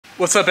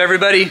What's up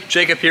everybody?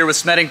 Jacob here with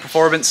Smetting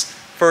Performance.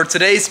 For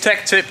today's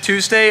Tech Tip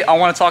Tuesday, I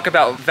want to talk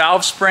about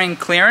valve spring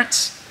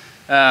clearance,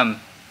 how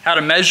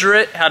to measure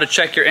it, how to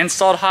check your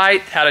installed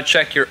height, how to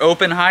check your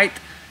open height,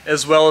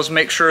 as well as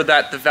make sure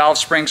that the valve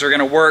springs are going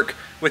to work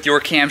with your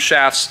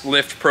camshaft's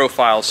lift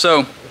profile.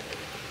 So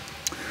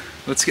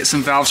let's get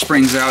some valve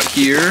springs out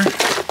here.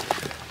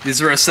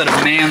 These are a set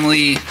of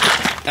Manley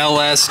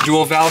LS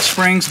dual valve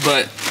springs,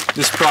 but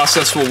this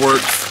process will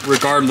work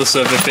regardless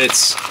of if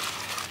it's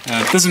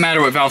it doesn't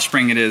matter what valve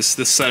spring it is,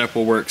 this setup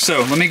will work.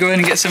 So let me go ahead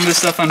and get some of this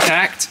stuff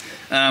unpacked.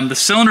 The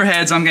cylinder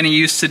heads I'm going to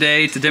use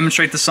today to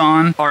demonstrate this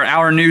on are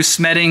our new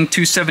Smetting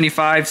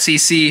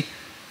 275cc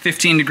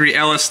 15 degree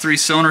LS3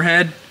 cylinder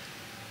head.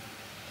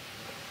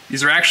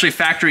 These are actually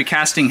factory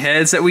casting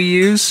heads that we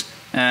use,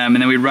 and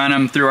then we run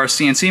them through our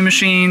CNC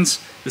machines.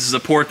 This is a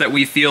port that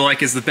we feel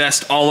like is the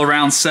best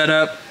all-around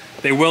setup.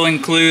 They will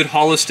include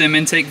hollow stem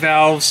intake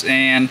valves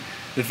and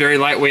the very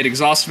lightweight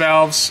exhaust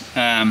valves.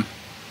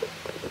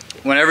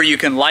 Whenever you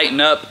can lighten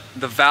up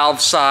the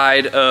valve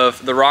side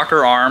of the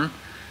rocker arm,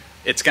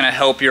 it's going to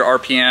help your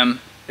RPM.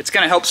 It's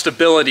going to help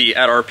stability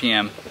at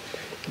RPM.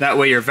 That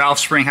way your valve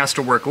spring has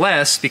to work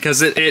less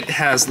because it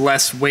has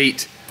less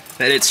weight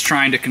that it's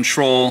trying to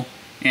control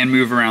and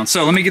move around.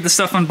 So let me get this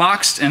stuff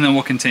unboxed and then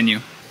we'll continue.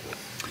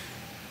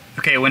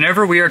 Okay,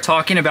 whenever we are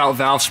talking about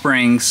valve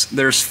springs,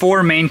 there's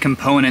four main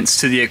components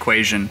to the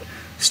equation.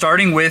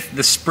 Starting with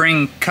the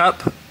spring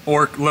cup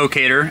or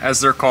locator,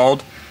 as they're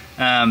called.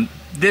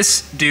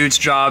 This dude's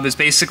job is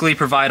basically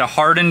provide a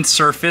hardened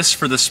surface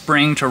for the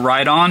spring to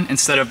ride on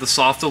instead of the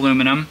soft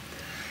aluminum,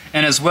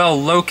 and as well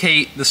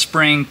locate the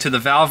spring to the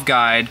valve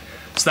guide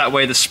so that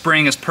way the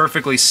spring is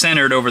perfectly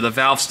centered over the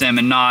valve stem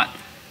and not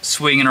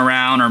swinging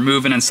around or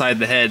moving inside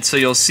the head. So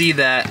you'll see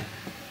that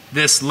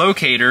this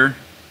locator,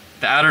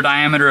 the outer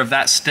diameter of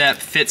that step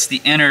fits the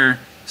inner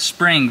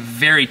spring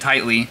very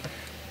tightly,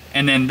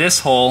 and then this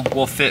hole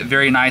will fit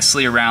very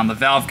nicely around the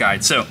valve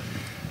guide. So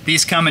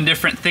these come in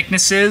different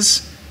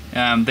thicknesses.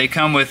 They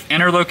come with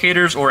inner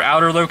locators or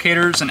outer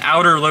locators. An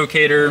outer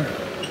locator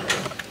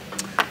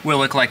will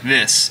look like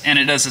this, and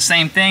it does the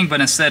same thing,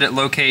 but instead it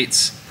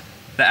locates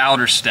the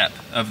outer step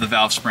of the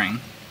valve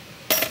spring.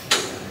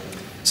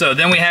 So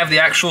then we have the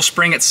actual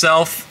spring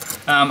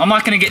itself. I'm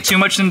not going to get too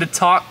much into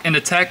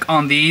tech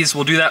on these.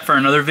 We'll do that for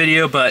another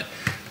video, but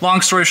long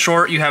story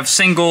short, you have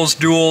singles,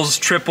 duals,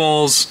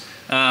 triples,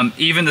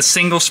 even the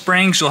single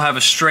springs. You'll have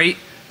a straight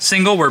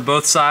single where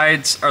both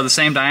sides are the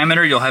same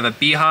diameter. You'll have a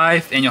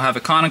beehive and you'll have a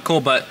conical,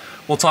 but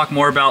we'll talk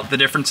more about the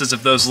differences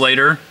of those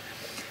later.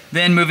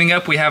 Then moving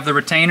up, we have the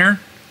retainer.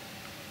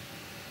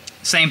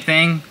 Same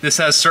thing. This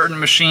has certain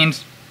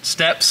machined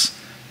steps,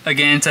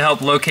 again, to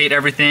help locate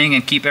everything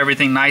and keep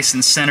everything nice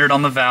and centered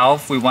on the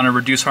valve. We want to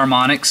reduce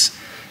harmonics.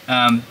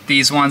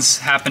 These ones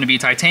happen to be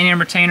titanium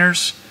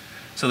retainers,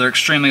 so they're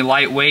extremely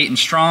lightweight and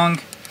strong.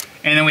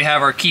 And then we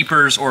have our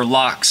keepers or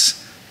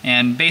locks.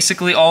 And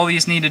basically all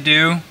these need to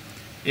do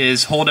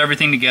is hold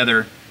everything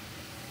together.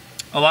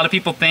 A lot of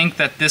people think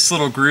that this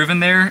little groove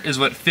in there is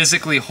what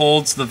physically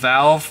holds the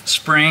valve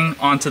spring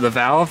onto the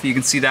valve. You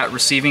can see that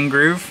receiving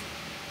groove.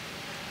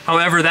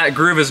 However, that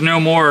groove is no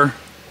more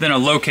than a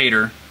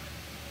locator.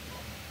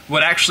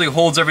 What actually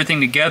holds everything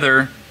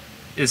together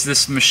is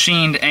this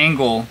machined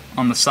angle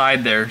on the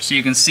side there. So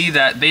you can see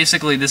that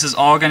basically this is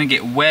all going to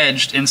get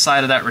wedged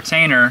inside of that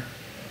retainer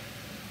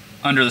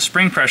under the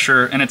spring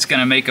pressure, and it's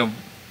going to make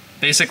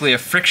basically a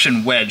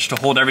friction wedge to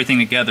hold everything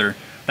together.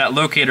 That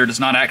locator does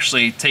not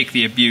actually take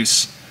the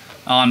abuse.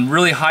 On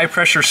really high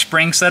pressure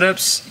spring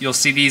setups, you'll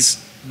see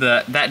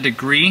that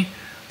degree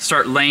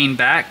start laying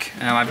back.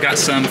 I've got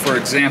some, for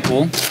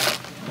example.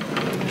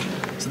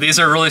 So these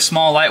are really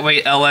small,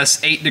 lightweight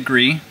LS 8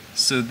 degree.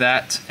 So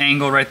that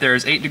angle right there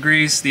is 8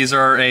 degrees. These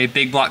are a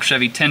big block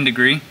Chevy 10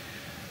 degree.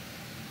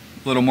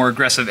 A little more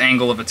aggressive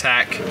angle of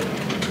attack.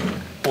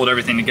 Hold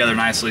everything together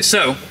nicely.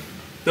 So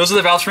those are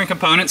the valve spring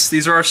components.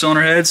 These are our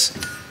cylinder heads.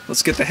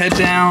 Let's get the head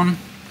down,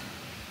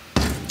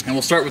 and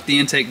we'll start with the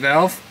intake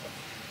valve.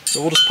 So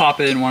we'll just pop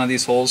it in one of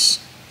these holes.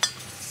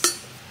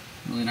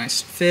 Really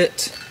nice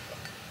fit.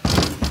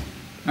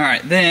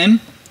 Alright,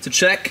 then to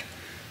check,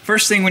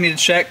 first thing we need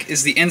to check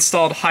is the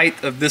installed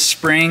height of this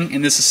spring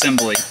in this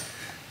assembly.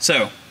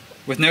 So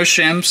with no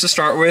shims to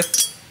start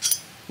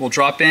with, we'll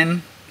drop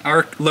in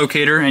our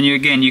locator, and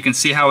again you can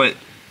see how it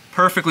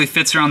perfectly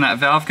fits around that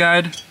valve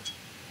guide.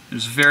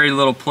 There's very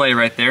little play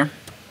right there.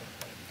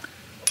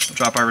 We'll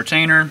drop our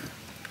retainer,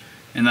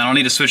 and then I'll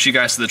need to switch you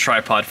guys to the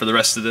tripod for the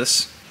rest of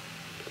this.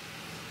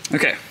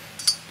 Okay,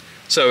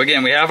 so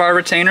again, we have our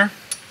retainer.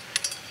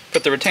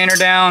 Put the retainer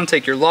down,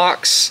 take your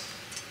locks,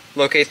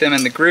 locate them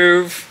in the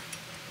groove,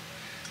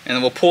 and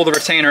then we'll pull the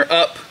retainer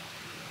up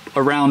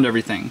around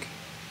everything.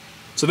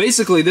 So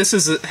basically this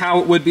is how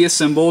it would be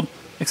assembled,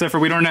 except for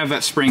we don't have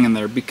that spring in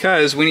there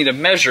because we need to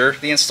measure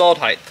the installed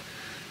height.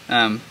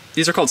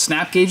 These are called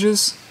snap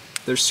gauges.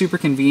 They're super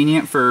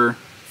convenient for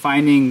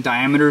finding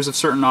diameters of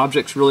certain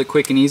objects really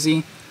quick and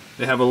easy.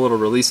 They have a little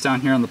release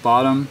down here on the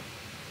bottom.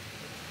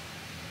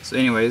 So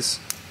anyways,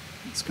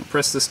 let's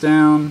compress this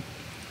down.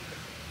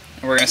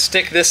 And we're going to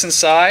stick this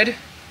inside,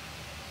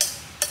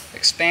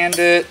 expand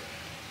it,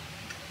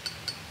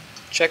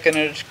 checking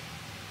it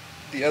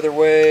the other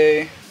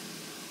way.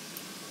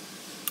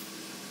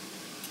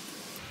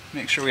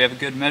 Make sure we have a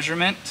good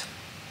measurement.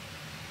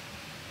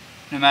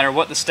 No matter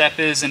what the step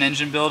is in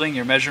engine building,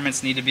 your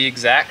measurements need to be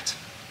exact.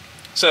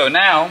 So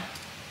now,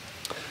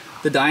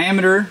 the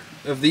diameter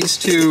of these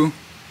two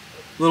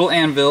little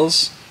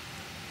anvils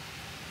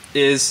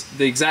is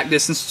the exact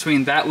distance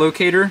between that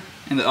locator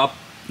and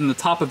the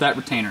top of that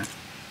retainer.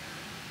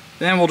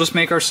 Then we'll just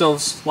make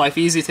ourselves life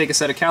easy, take a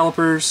set of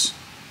calipers,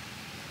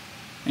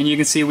 and you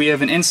can see we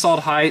have an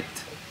installed height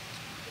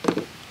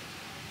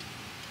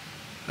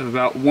of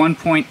about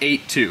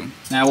 1.82.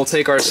 Now we'll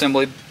take our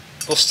assembly,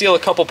 we'll steal a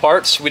couple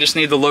parts, we just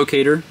need the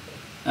locator.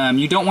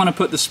 You don't want to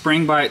put the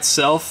spring by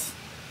itself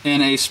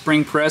in a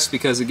spring press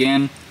because,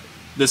 again,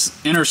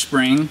 this inner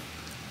spring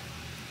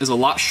is a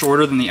lot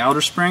shorter than the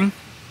outer spring,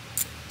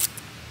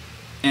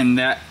 and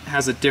that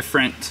has a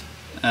different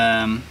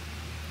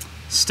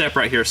step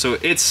right here, so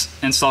its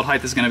installed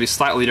height is going to be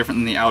slightly different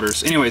than the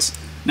outer's. Anyways,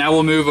 now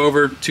we'll move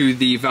over to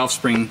the valve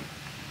spring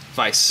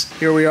vise.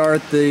 Here we are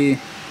at the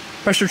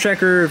pressure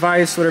checker,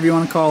 vise, whatever you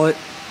want to call it.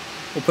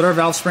 We'll put our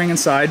valve spring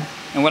inside,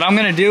 and what I'm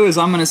going to do is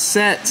I'm going to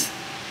set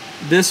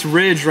this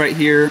ridge right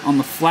here on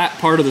the flat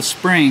part of the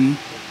spring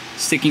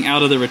sticking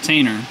out of the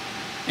retainer,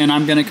 and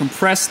I'm going to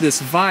compress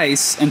this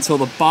vise until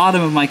the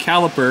bottom of my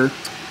caliper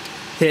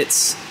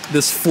hits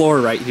this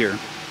floor right here.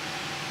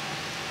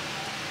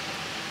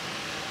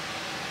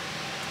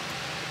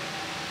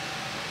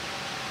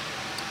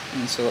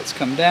 And so let's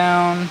come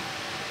down.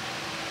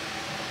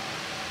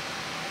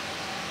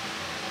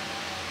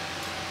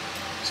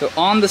 So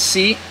on the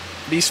seat,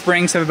 these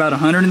springs have about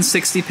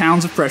 160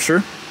 pounds of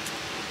pressure.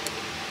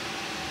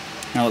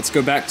 Now let's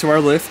go back to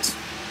our lift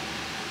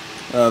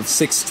of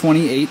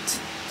 628.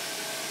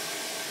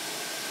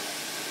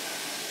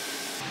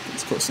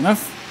 That's close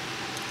enough.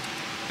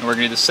 And we're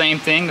going to do the same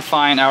thing to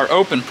find our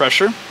open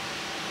pressure.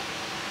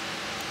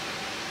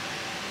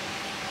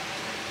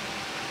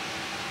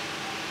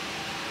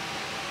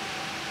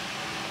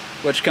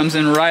 Which comes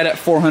in right at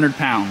 400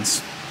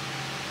 pounds.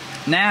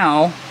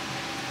 Now,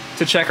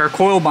 to check our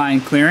coil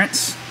bind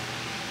clearance,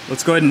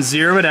 let's go ahead and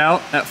zero it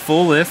out at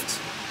full lift.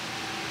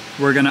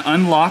 We're going to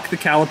unlock the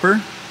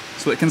caliper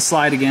so it can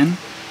slide again.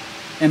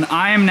 And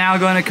I am now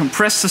going to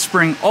compress the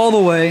spring all the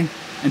way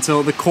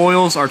until the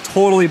coils are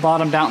totally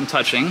bottomed out and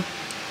touching.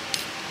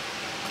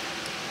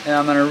 And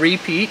I'm going to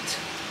repeat.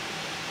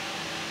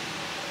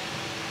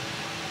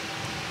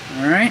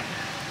 Alright,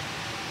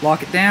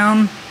 lock it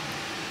down.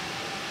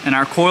 And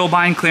our coil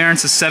bind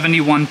clearance is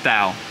 71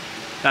 thou.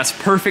 That's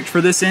perfect for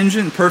this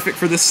engine, perfect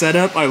for this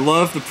setup. I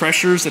love the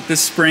pressures that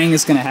this spring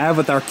is going to have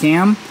with our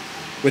cam.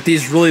 With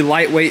these really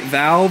lightweight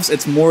valves,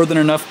 it's more than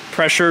enough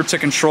pressure to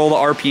control the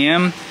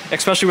RPM,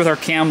 especially with our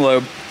cam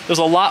lobe. There's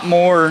a lot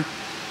more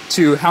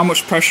to how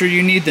much pressure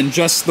you need than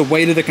just the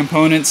weight of the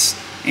components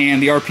and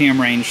the RPM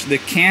range. The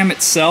cam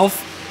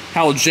itself,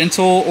 how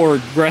gentle or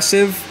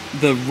aggressive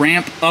the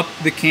ramp up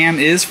the cam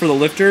is for the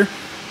lifter,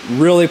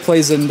 really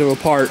plays into a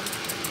part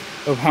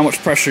of how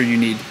much pressure you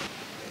need.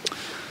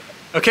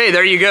 Okay,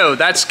 there you go.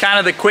 That's kind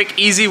of the quick,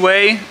 easy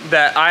way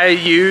that I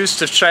use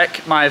to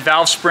check my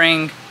valve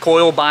spring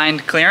coil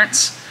bind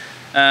clearance.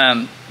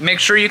 Make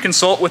sure you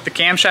consult with the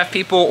camshaft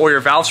people or your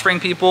valve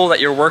spring people that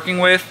you're working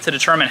with to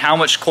determine how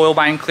much coil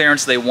bind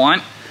clearance they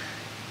want.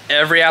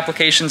 Every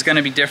application is going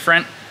to be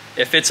different.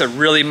 If it's a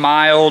really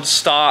mild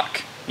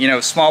stock,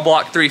 small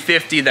block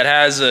 350 that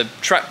has a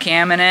truck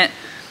cam in it,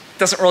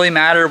 doesn't really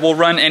matter. We'll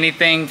run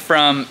anything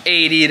from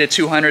 80 to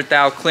 200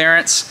 thou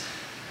clearance.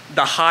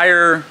 The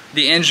higher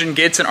the engine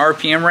gets in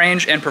RPM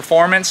range and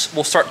performance,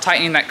 we'll start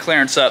tightening that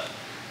clearance up.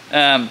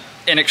 In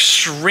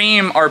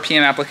extreme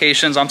RPM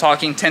applications, I'm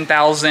talking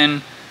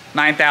 10,000,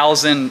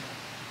 9,000,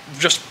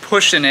 just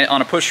pushing it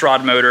on a push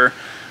rod motor,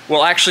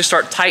 we'll actually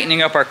start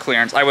tightening up our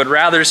clearance. I would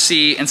rather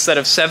see, instead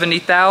of 70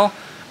 thou,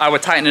 I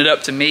would tighten it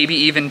up to maybe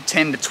even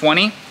 10 to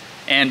 20.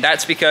 And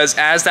that's because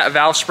as that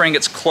valve spring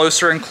gets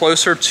closer and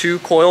closer to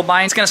coil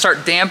bind, it's going to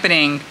start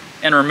dampening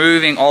and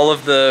removing all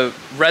of the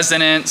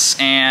resonance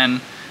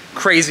and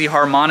crazy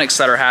harmonics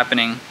that are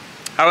happening.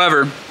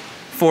 However,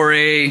 for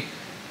a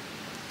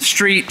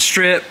street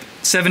strip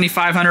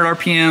 7,500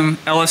 RPM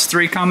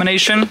LS3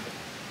 combination,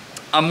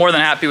 I'm more than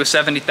happy with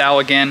 70 thou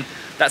again.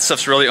 That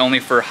stuff's really only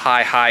for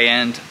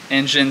high-end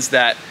engines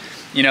that,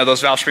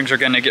 those valve springs are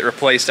going to get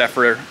replaced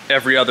after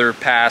every other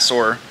pass,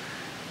 or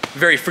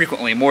very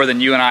frequently, more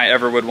than you and I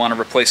ever would want to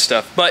replace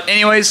stuff. But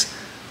anyways,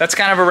 that's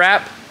kind of a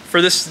wrap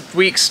for this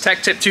week's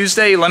Tech Tip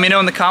Tuesday. Let me know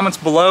in the comments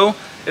below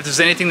if there's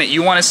anything that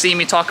you want to see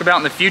me talk about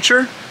in the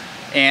future,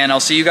 and I'll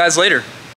see you guys later.